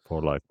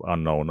for like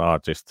unknown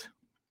artist.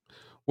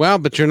 Well,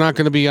 but you're not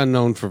going to be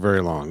unknown for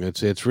very long.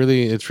 It's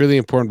really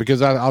important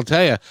because I'll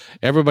tell you,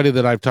 everybody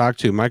that I've talked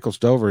to, Michael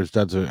Stover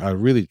does a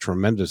really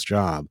tremendous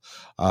job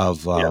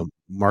of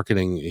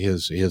marketing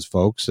his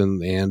folks,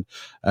 and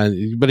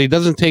but he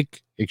doesn't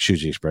take,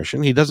 excuse the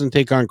expression, he doesn't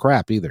take on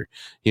crap either.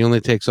 He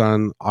only takes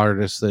on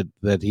artists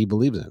that he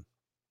believes in.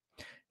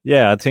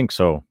 Yeah, I think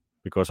so,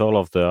 because all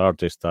of the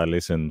artists I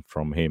listen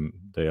from him,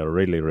 they are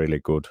really, really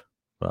good.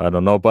 I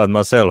don't know about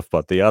myself,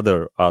 but the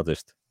other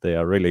artists, they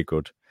are really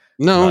good.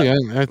 No, yeah,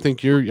 I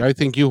think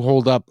you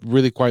hold up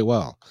really quite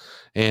well.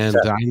 And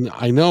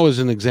I know, as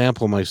an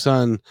example, my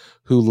son,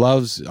 who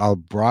loves a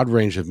broad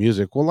range of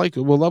music, will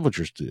love what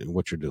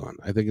you're doing.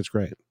 I think it's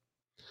great.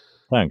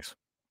 Thanks.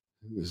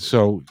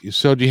 So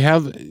do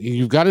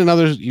you've got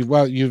another,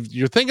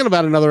 you're thinking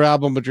about another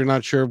album, but you're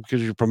not sure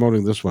because you're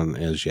promoting this one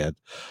as yet.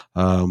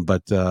 Do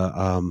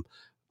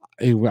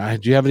you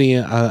have any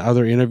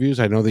other interviews?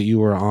 I know that you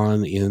were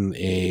on in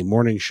a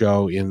morning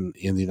show in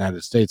the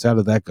United States. How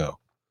did that go?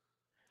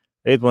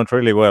 It went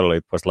really well.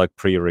 It was like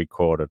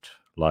pre-recorded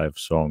live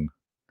song.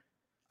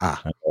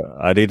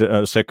 I did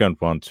a second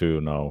one too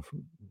now,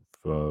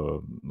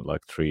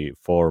 like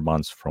 3-4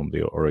 months from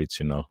the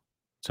original,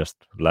 just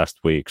last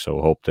week.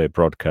 So hope they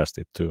broadcast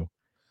it too.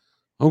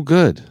 Oh,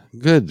 good.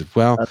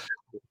 Well,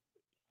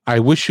 I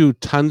wish you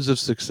tons of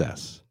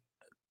success.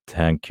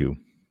 Thank you.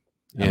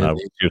 And I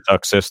wish you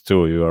success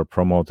too. You are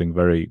promoting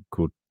very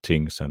good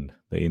things, and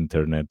the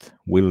internet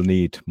will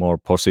need more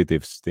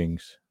positive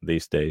things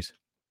these days.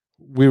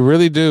 We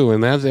really do,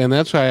 and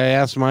that's why I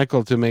asked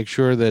Michael to make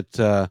sure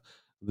that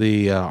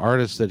the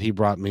artists that he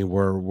brought me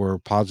were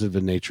positive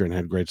in nature and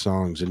had great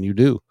songs, and you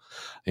do,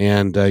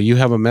 and you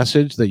have a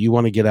message that you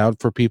want to get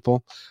out for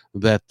people,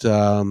 that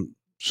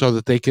so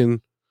that they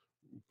can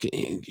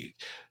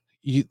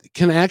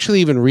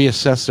actually even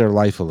reassess their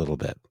life a little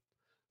bit,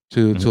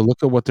 to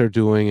look at what they're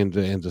doing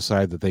and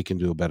decide that they can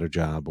do a better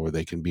job, or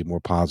they can be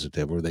more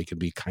positive, or they can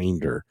be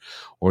kinder,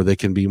 or they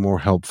can be more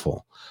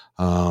helpful,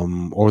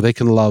 or they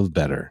can love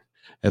better.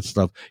 That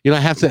stuff. I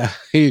have to.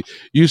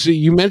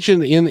 You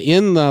mentioned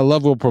in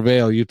Love Will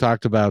Prevail, you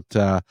talked about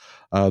the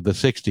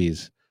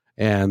 '60s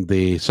and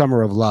the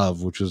Summer of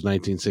Love, which was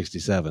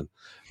 1967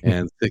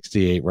 and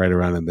 '68, right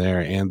around in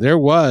there. And there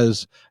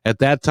was, at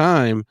that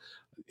time,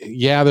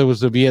 there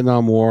was the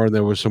Vietnam War, and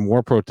there was some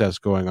war protests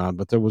going on,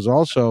 but there was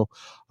also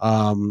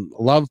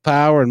love,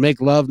 power, and make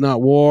love,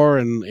 not war,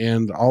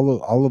 and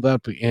all of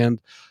that.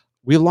 And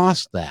we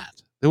lost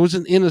that. There was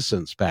an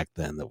innocence back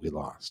then that we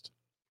lost.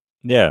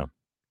 Yeah.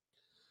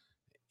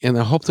 And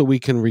I hope that we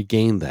can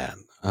regain that,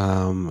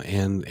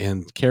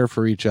 and care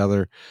for each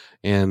other,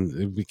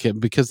 and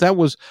because that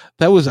was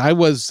I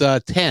was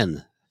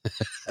 10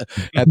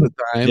 at the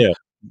time.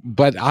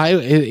 but I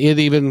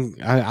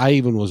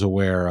even was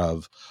aware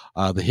of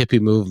the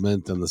hippie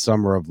movement and the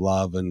Summer of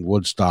Love and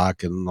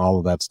Woodstock and all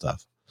of that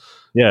stuff.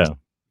 Yeah,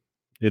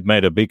 it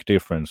made a big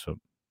difference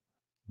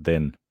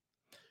then.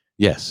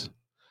 Yes.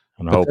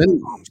 And But hope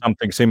then,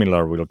 something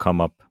similar will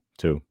come up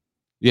too.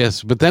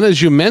 yes, but then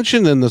as you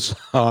mentioned in the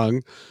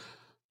song,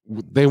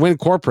 they went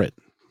corporate.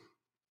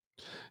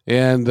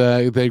 And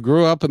they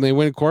grew up and they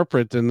went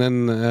corporate, and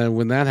then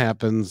when that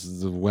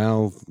happens,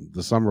 well,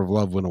 the Summer of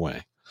Love went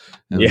away.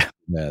 And Yeah.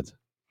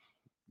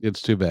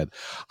 It's too bad.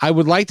 I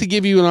would like to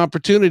give you an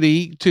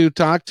opportunity to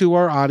talk to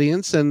our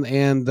audience and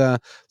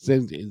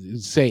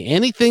say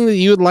anything that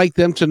you would like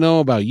them to know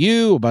about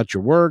you, about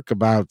your work,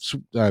 about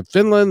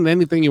Finland,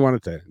 anything you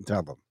wanted to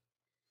tell them.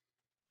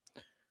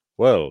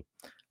 Well,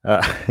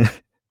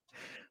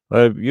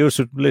 well, you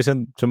should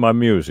listen to my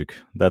music.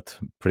 That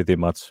pretty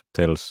much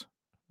tells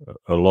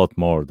a lot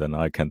more than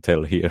I can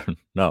tell here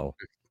now.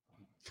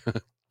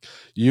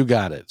 You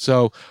got it.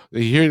 So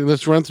here,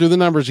 let's run through the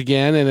numbers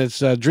again. And it's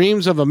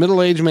Dreams of a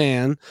Middle-Aged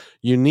Man.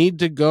 You need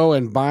to go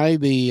and buy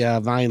the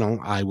vinyl,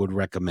 I would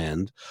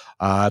recommend.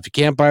 If you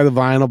can't buy the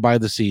vinyl, buy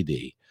the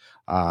CD.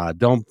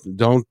 Don't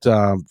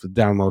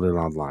download it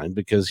online,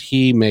 because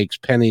he makes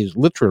pennies,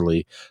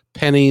 literally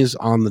pennies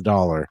on the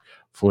dollar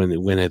for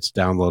when it's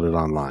downloaded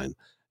online.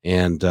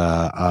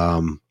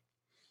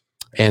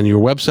 And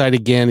your website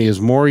again is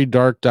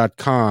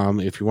maurydark.com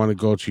if you want to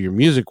go to your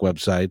music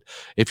website.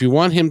 If you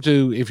want him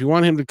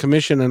to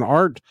commission an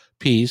art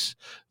piece,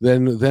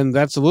 then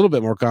that's a little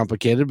bit more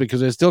complicated,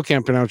 because I still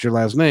can't pronounce your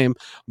last name.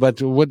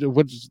 But what's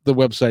the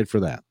website for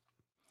that?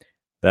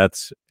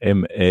 That's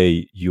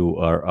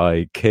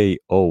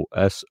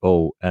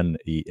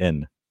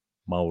MAURIKOSONEN,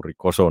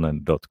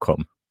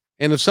 maurikosonen.com.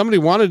 And if somebody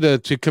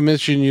wanted to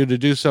commission you to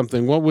do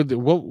something,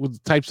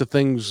 what types of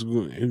things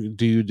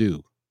do you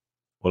do?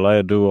 Well,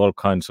 I do all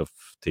kinds of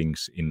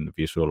things in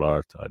visual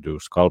art. I do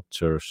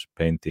sculptures,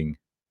 painting,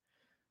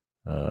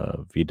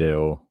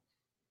 video,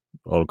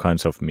 all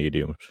kinds of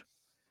mediums.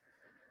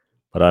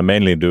 But I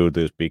mainly do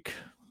these big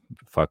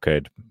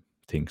facade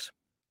things.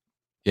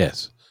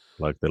 Yes.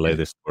 Like the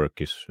latest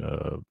work is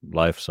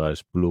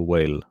life-size blue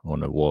whale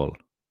on a wall.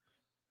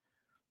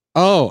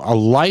 Oh, a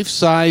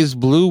life-size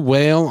blue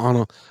whale on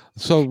a...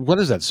 So what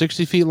is that,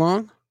 60 feet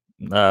long?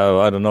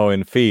 I don't know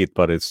in feet,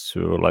 but it's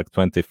like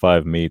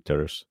 25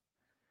 meters.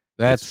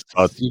 That's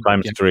times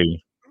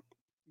 3.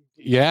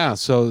 Yeah,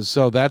 so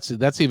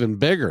that's even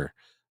bigger.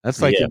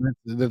 That's like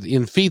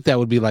in feet, that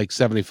would be like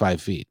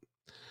 75 feet.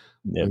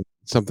 Yeah,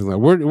 something like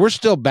we're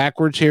still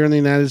backwards here in the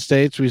United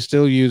States. We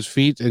still use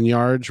feet and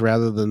yards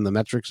rather than the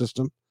metric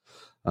system.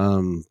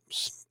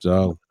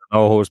 So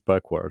who's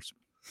backwards?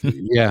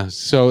 Yeah,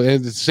 so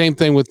it's the same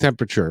thing with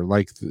temperature.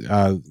 Like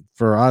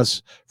for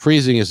us,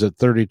 freezing is at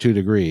 32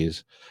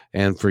 degrees,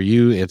 and for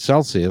you, it's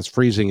Celsius.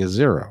 Freezing is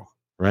 0,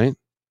 right?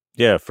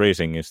 Yeah,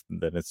 freezing is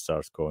then it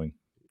starts going.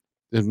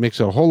 It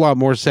makes a whole lot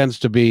more sense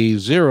to be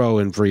 0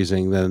 in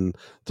freezing than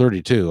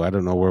 32. I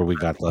don't know where we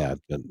got that,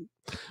 but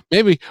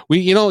maybe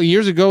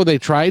years ago they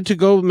tried to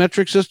go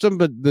metric system,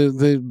 but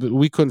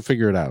we couldn't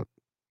figure it out.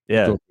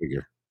 Yeah. Go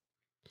figure.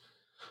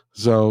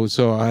 So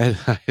I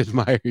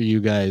admire you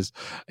guys,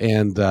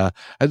 and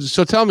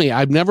so tell me,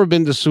 I've never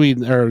been to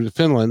Sweden or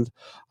Finland.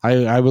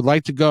 I would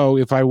like to go.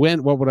 If I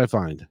went, what would I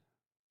find?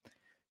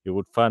 You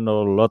would find a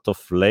lot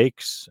of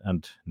lakes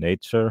and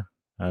nature,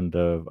 and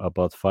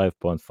about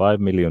 5.5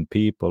 million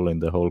people in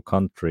the whole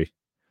country,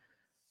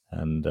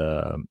 and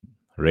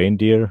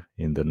reindeer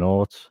in the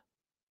north.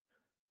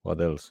 What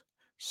else?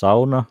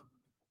 Sauna.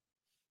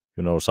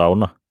 You know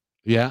sauna?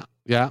 Yeah.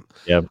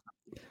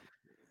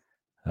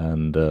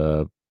 And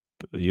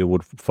you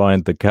would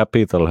find the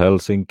capital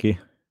Helsinki,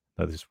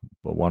 that is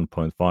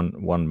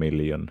 1.1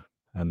 million,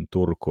 and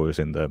Turku is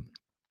in the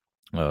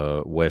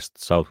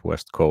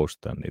southwest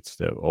coast, and it's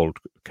the old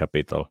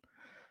capital.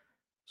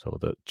 So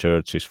the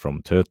church is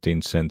from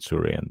 13th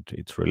century, and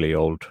it's really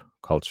old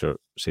culture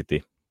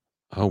city.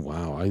 Oh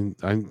wow!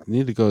 I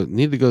need to go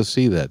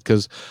see that,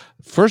 because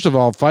first of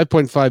all,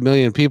 5.5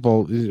 million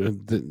people.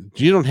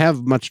 You don't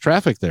have much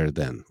traffic there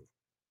then.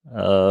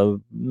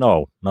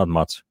 No, not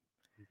much.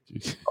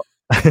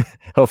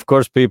 Of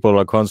course, people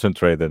are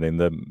concentrated in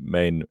the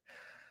main,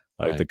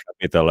 like the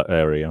capital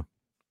area,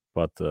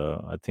 but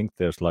I think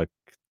there's like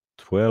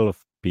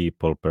 12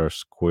 people per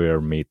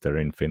square meter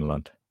in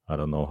Finland. I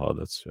don't know how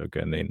that's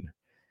again in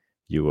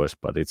US,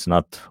 but it's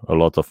not a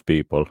lot of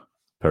people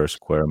per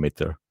square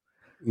meter.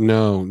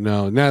 No.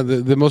 Now,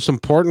 the most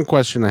important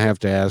question I have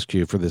to ask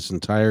you for this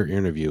entire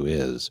interview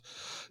is,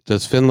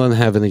 does Finland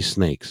have any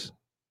snakes?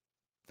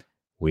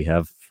 We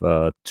have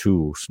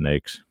 2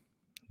 snakes.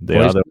 The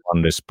other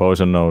one is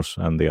poisonous,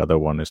 and the other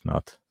one is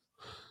not.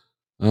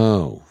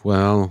 Oh,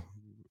 well,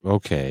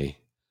 okay.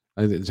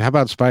 How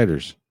about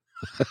spiders?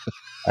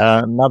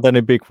 Not any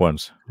big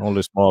ones,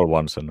 only small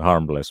ones and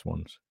harmless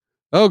ones.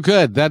 Oh,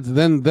 good.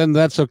 Then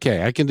that's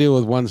okay. I can deal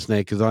with one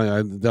snake, because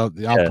I'll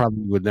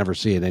probably would never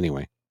see it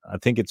anyway. I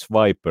think it's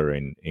viper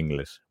in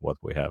English, what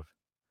we have.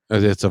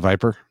 It's a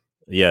viper?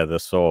 Yeah, the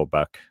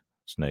sawback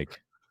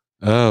snake.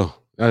 Oh,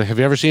 Have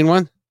you ever seen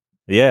one?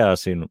 Yeah, I've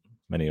seen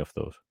many of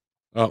those.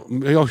 Oh,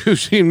 you've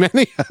seen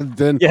many?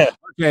 Then Yeah,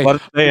 okay.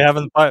 but they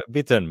haven't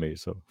bitten me,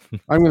 so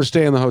I'm going to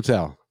stay in the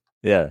hotel.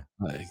 yeah.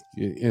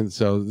 And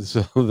so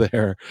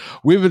there,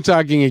 we've been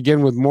talking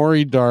again with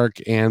Maury Dark,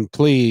 and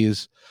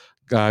please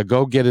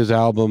go get his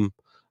album,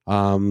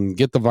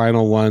 get the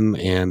vinyl one,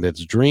 and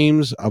it's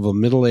Dreams of a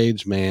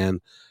Middle-Aged Man,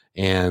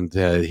 and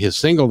his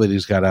single that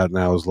he's got out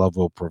now is Love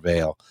Will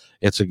Prevail.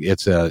 It's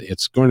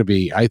going to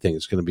be, I think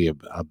it's going to be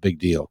a big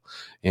deal,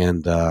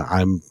 and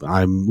I'm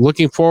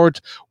looking forward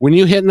to, when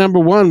you hit number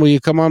one, will you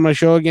come on my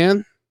show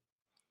again?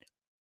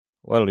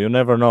 Well, you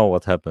never know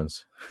what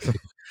happens.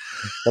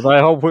 But I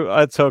hope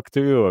I talk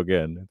to you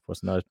again. It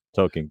was nice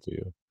talking to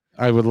you.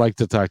 I would like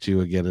to talk to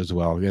you again as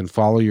well and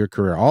follow your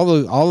career.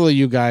 All of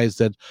you guys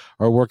that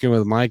are working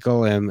with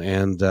Michael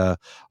and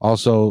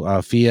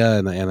also Fia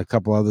and a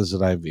couple others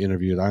that I've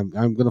interviewed. I'm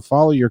going to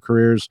follow your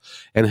careers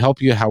and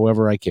help you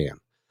however I can,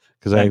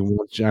 because I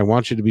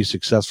want you to be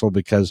successful,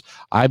 because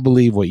I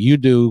believe what you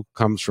do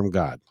comes from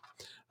God.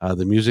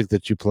 The music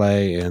that you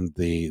play and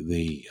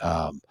the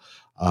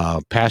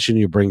passion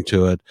you bring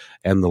to it,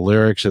 and the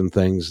lyrics and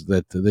things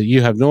that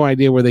you have no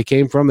idea where they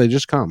came from. They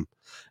just come.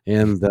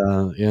 And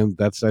I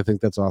think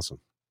that's awesome.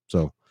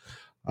 So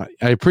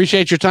I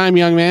appreciate your time,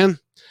 young man.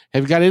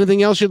 Have you got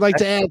anything else you'd like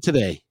to add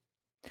today?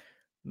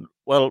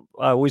 Well,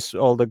 I wish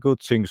all the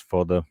good things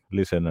for the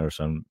listeners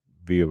and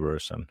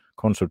viewers, and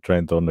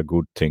concentrate on the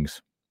good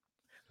things.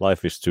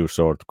 Life is too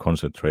short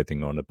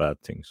concentrating on the bad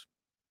things.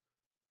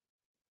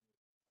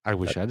 I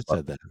wish I'd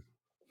said that.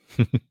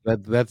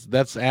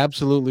 That's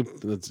absolutely,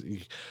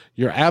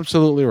 you're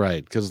absolutely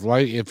right, because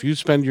if you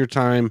spend your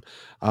time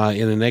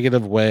in a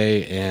negative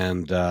way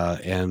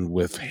and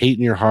with hate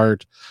in your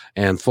heart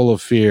and full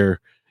of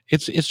fear,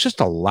 it's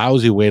just a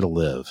lousy way to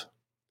live.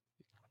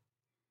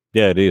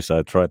 Yeah, it is.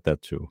 I tried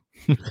that too.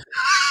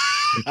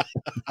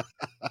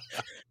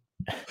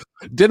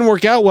 Didn't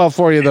work out well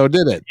for you though,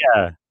 did it?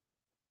 Yeah,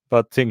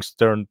 but things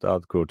turned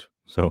out good.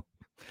 So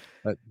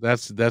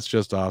that's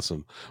just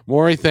awesome.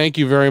 Maury, thank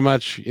you very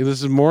much.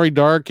 This is Maury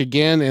Dark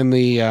again, and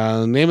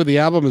the name of the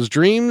album is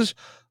Dreams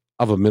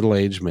of a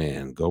Middle-Aged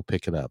Man. Go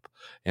pick it up.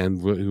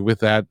 And with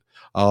that,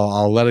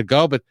 I'll let it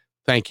go. But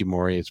thank you,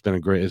 Maury. It's been a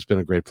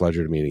great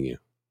pleasure meeting you.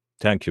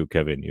 Thank you,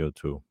 Kevin. You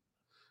too.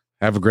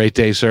 Have a great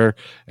day, sir.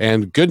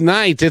 And good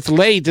night. It's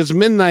late. It's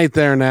midnight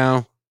there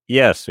now.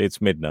 Yes, it's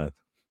midnight.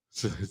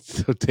 So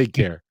take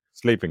care.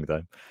 Sleeping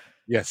time.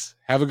 Yes.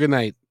 Have a good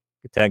night.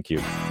 Thank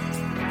you.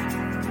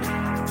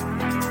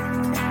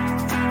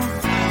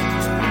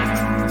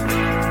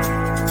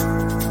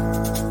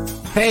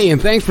 Hey,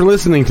 and thanks for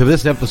listening to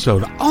this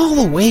episode all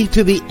the way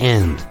to the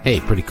end.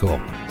 Hey, pretty cool.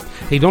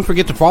 Hey, don't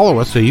forget to follow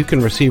us so you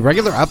can receive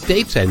regular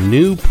updates and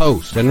new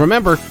posts. And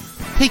remember,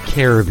 take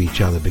care of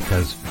each other,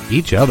 because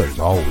each other's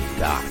all we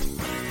got.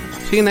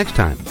 See you next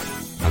time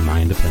on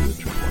My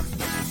Independence Report.